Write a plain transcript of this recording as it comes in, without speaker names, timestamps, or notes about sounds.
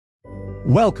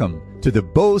Welcome to the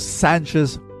Bo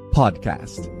Sanchez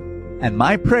podcast. And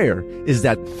my prayer is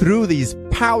that through these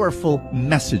powerful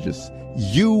messages,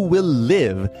 you will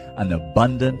live an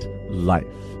abundant life.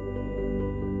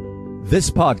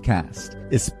 This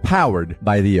podcast is powered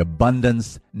by the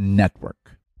Abundance Network.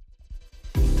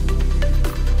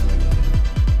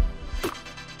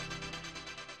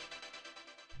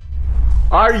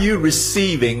 Are you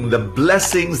receiving the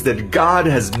blessings that God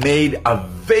has made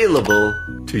available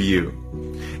to you?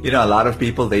 You know, a lot of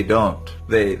people, they don't.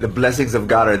 The blessings of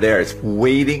God are there. It's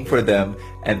waiting for them,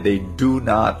 and they do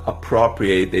not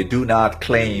appropriate, they do not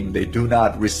claim, they do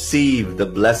not receive the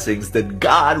blessings that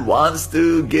God wants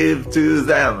to give to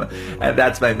them. And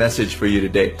that's my message for you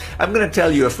today. I'm going to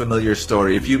tell you a familiar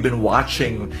story. If you've been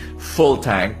watching Full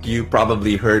Tank, you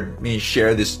probably heard me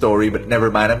share this story, but never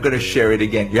mind. I'm going to share it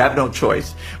again. You have no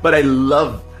choice. But I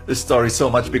love the story so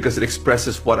much because it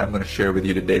expresses what I'm going to share with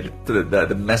you today,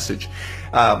 the message.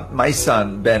 My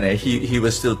son, Bene, he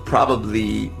was still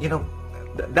probably,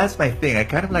 that's my thing. I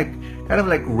kind of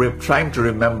like trying to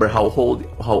remember how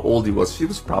old he was. He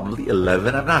was probably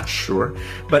 11. I'm not sure.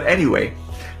 But anyway,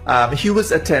 he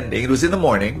was attending. It was in the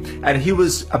morning, and he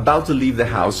was about to leave the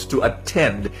house to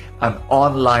attend an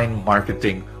online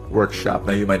marketing workshop.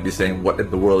 Now you might be saying, what in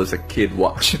the world is a kid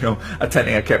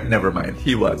attending a camp? Never mind.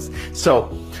 He was. So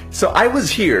I was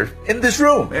here in this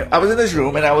room. I was in this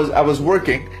room, and I was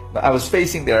working. I was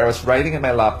facing there. I was writing in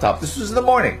my laptop. This was in the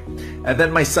morning. And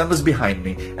then my son was behind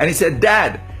me, and he said,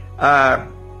 "Dad,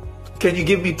 can you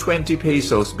give me 20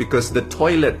 pesos? Because the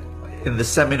toilet in the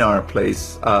seminar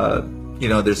place,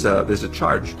 there's a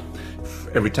charge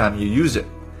every time you use it."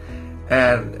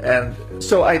 And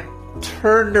so I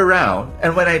turned around,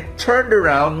 and when I turned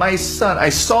around, I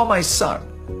saw my son.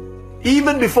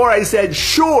 Even before I said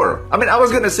sure, I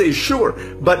was going to say sure,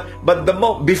 but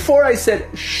before I said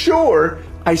sure,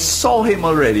 I saw him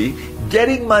already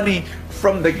getting money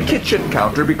from the kitchen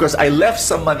counter, because I left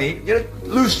some money,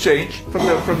 loose change from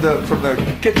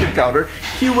the kitchen counter.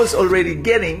 He was already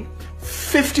getting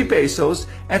 50 pesos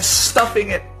and stuffing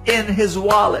it in his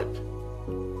wallet.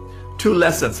 Two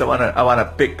lessons I want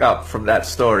to pick up from that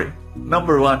story.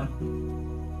 Number one,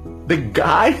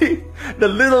 the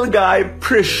little guy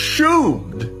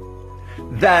presumed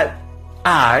that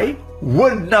I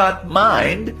would not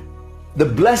mind. The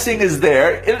blessing is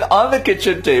there on the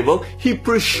kitchen table. He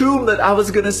presumed that I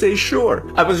was going to say sure.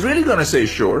 I was really going to say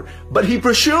sure, but he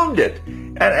presumed it.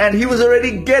 And he was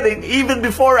already getting even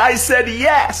before I said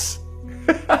yes.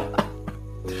 and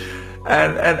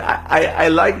I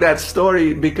like that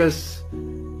story, because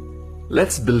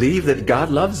let's believe that God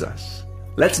loves us.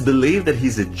 Let's believe that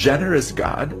He's a generous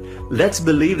God. Let's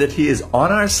believe that He is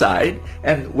on our side.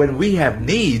 And when we have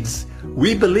needs,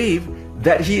 we believe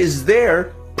that He is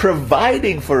there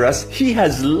providing for us. He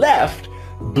has left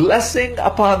blessing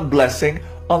upon blessing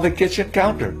on the kitchen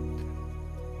counter,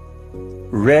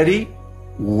 ready,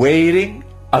 waiting,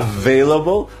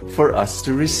 available for us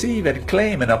to receive and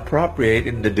claim and appropriate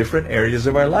in the different areas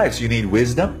of our lives. You need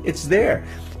wisdom? It's there.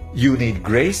 You need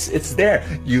grace? It's there.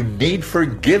 You need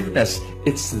forgiveness?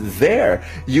 It's there.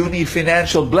 You need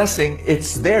financial blessing?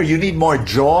 It's there. You need more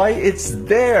joy? It's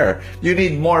there. You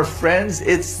need more friends?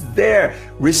 It's there.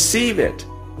 Receive it.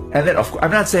 And then, of course,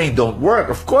 I'm not saying don't work.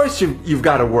 Of course, you've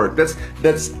got to work.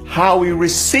 That's how we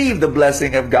receive the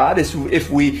blessing of God, is if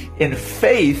we, in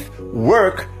faith,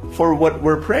 work for what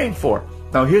we're praying for.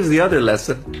 Now, here's the other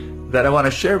lesson that I want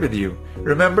to share with you.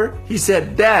 Remember, he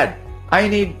said, "Dad, I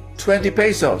need 20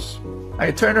 pesos.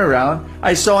 I turned around.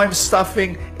 I saw him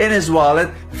stuffing in his wallet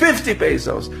 50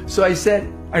 pesos. So I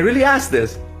said, I really asked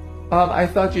this. I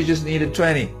thought you just needed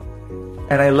 20.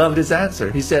 And I loved his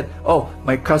answer. He said, "Oh,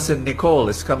 my cousin Nicole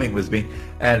is coming with me,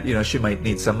 and she might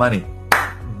need some money."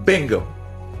 Bingo.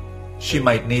 She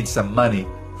might need some money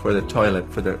for the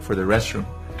toilet, for the restroom.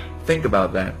 Think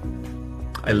about that.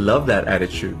 I love that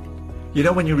attitude.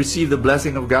 When you receive the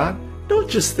blessing of God, don't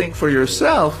just think for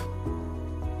yourself.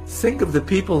 Think of the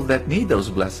people that need those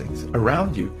blessings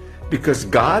around you, because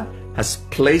God has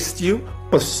placed you,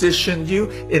 positioned you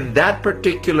in that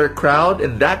particular crowd,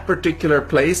 in that particular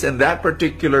place, in that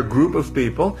particular group of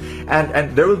people,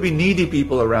 and there will be needy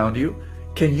people around you.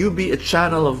 Can you be a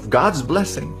channel of God's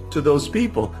blessing to those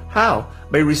people? How?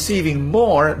 By receiving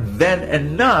more than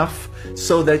enough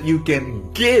so that you can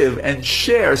give and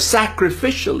share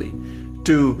sacrificially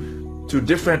to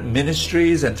different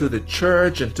ministries and to the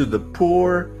church and to the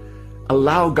poor.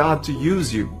 Allow God to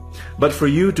use you. But for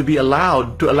you to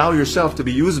allow yourself to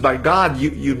be used by God,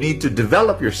 you need to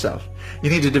develop yourself. You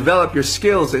need to develop your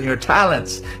skills and your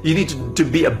talents. You need to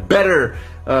be a better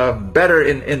better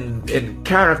in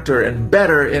character, and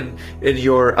better in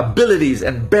your abilities,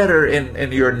 and better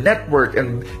in your network,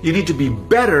 and you need to be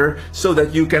better so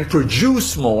that you can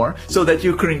produce more, so that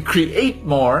you can create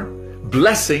more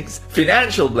blessings,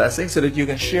 financial blessings, so that you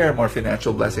can share more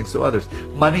financial blessings to others.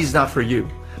 Money is not for you.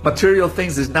 Material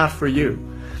things is not for you.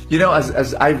 You know,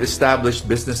 as I've established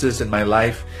businesses in my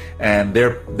life, and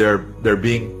they're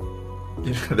being,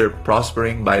 you know, they're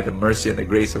prospering by the mercy and the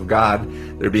grace of God.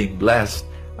 They're being blessed.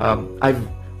 I've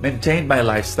maintained my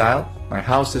lifestyle. My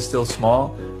house is still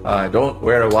small. I don't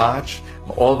wear a watch.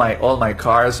 All my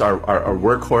cars are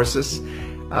workhorses.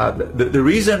 The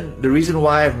reason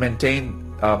why I've maintained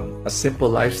a simple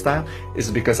lifestyle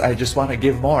is because I just want to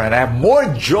give more, and I have more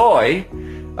joy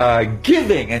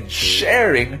giving and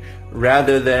sharing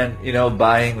rather than, you know,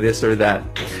 buying this or that.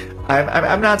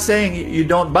 I'm not saying you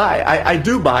don't buy. I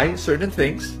do buy certain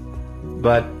things,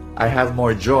 but I have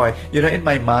more joy. You know, in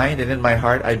my mind and in my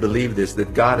heart, I believe this,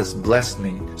 that God has blessed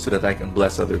me so that I can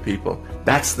bless other people.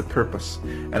 That's the purpose.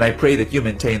 And I pray that you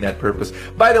maintain that purpose.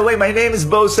 By the way, my name is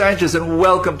Bo Sanchez, and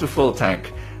welcome to Full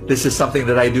Tank. This is something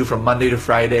that I do from Monday to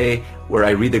Friday, where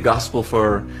I read the gospel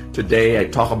for today. I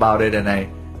talk about it, and I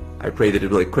pray that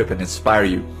it will equip and inspire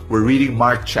you. We're reading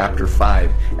Mark chapter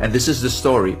 5, and this is the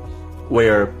story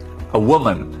where a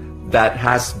woman that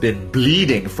has been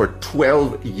bleeding for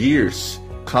 12 years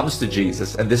comes to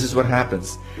Jesus, and this is what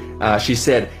happens. She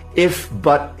said, if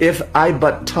I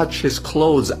but touch his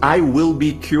clothes, I will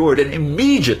be cured. And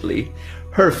immediately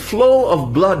her flow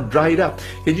of blood dried up.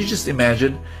 Can you just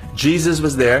imagine? Jesus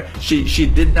was there. She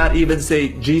did not even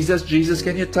say, Jesus,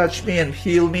 can you touch me and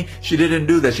heal me? She didn't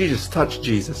do that. She just touched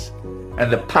Jesus,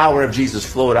 and the power of Jesus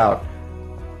flowed out.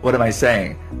 What am I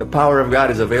saying? The power of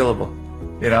God is available.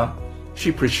 You know,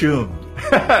 she presumed.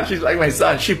 She's like my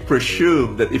son. She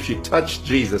presumed that if she touched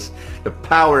Jesus, the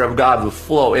power of God would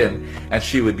flow in and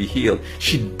she would be healed.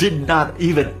 She did not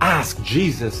even ask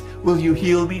Jesus, will you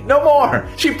heal me? No more.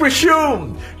 She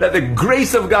presumed that the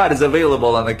grace of God is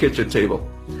available on the kitchen table.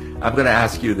 I'm going to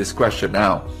ask you this question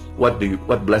now. What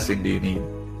blessing do you need?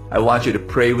 I want you to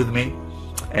pray with me,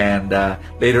 and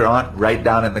later on, write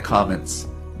down in the comments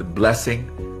the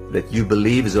blessing that you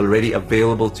believe is already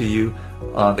available to you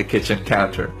on the kitchen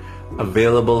counter.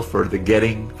 Available for the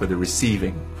getting, for the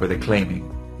receiving, for the claiming.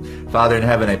 Father in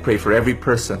heaven, I pray for every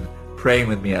person praying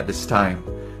with me at this time,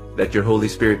 that your Holy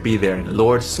Spirit be there. And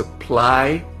Lord,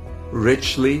 supply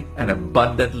richly and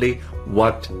abundantly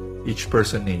what each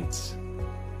person needs.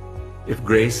 If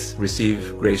grace,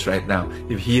 receive grace right now.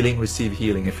 If healing, receive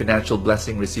healing. If financial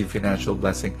blessing, receive financial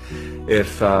blessing.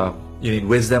 If you need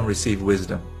wisdom, receive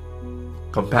wisdom.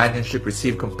 Companionship,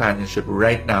 receive companionship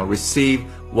right now. Receive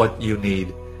what you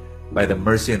need by the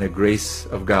mercy and the grace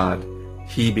of God,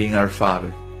 He being our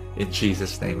Father. In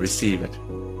Jesus' name, receive it.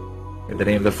 In the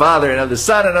name of the Father, and of the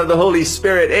Son, and of the Holy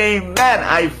Spirit. Amen.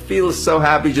 I feel so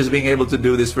happy just being able to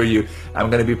do this for you. I'm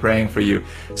going to be praying for you.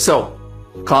 So,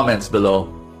 comments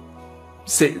below.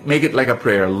 Make it like a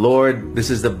prayer. Lord, this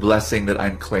is the blessing that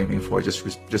I'm claiming for. Just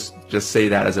say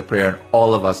that as a prayer. And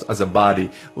all of us as a body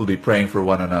will be praying for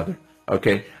one another.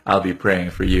 Okay? I'll be praying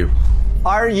for you.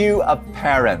 Are you a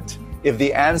parent? If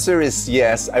the answer is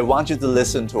yes, I want you to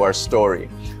listen to our story.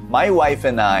 My wife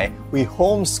and I, we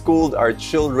homeschooled our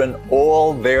children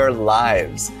all their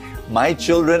lives. My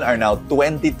children are now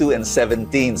 22 and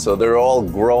 17, so they're all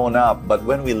grown up. But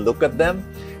when we look at them,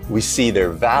 we see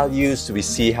their values, we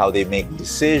see how they make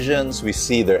decisions, we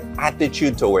see their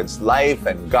attitude towards life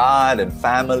and God and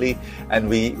family, and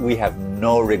we have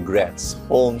no regrets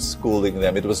homeschooling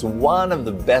them. It was one of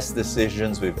the best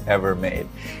decisions we've ever made.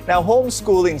 Now,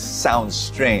 homeschooling sounds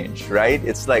strange, right?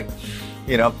 It's like,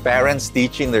 you know, parents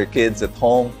teaching their kids at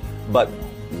home, but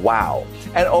wow.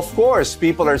 And of course,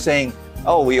 people are saying,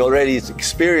 oh, we already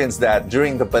experienced that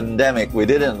during the pandemic, we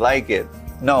didn't like it.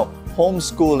 No.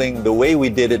 Homeschooling, the way we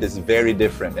did it is very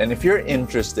different. And if you're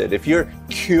interested, if you're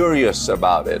curious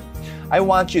about it, I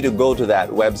want you to go to that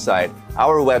website.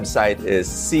 Our website is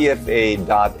cfa.edu.ph.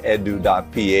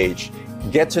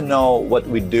 Get to know what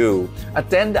we do.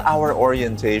 Attend our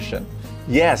orientation.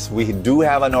 Yes, we do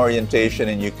have an orientation,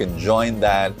 and you can join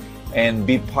that and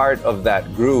be part of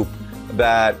that group.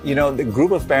 That, you know, the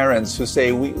group of parents who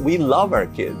say, we love our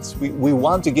kids. We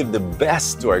want to give the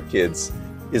best to our kids.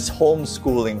 Is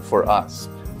homeschooling for us?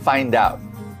 Find out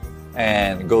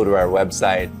and go to our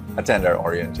website, attend our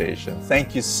orientation.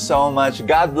 Thank you so much.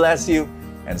 God bless you,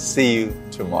 and see you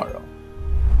tomorrow.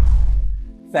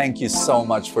 Thank you so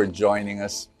much for joining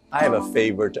us. I have a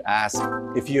favor to ask.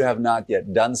 If you have not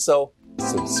yet done so,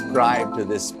 subscribe to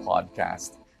this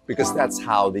podcast, because that's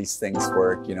how these things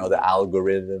work, you know, the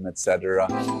algorithm, etc.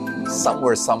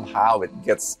 somewhere, somehow it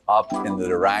gets up into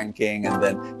the ranking, and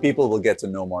then people will get to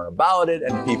know more about it,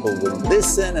 and people will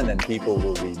listen, and then people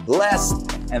will be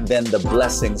blessed, and then the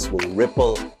blessings will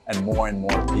ripple, and more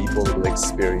people will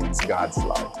experience God's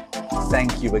love.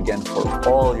 Thank you again for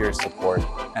all your support,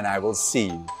 and I will see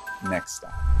you next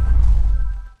time.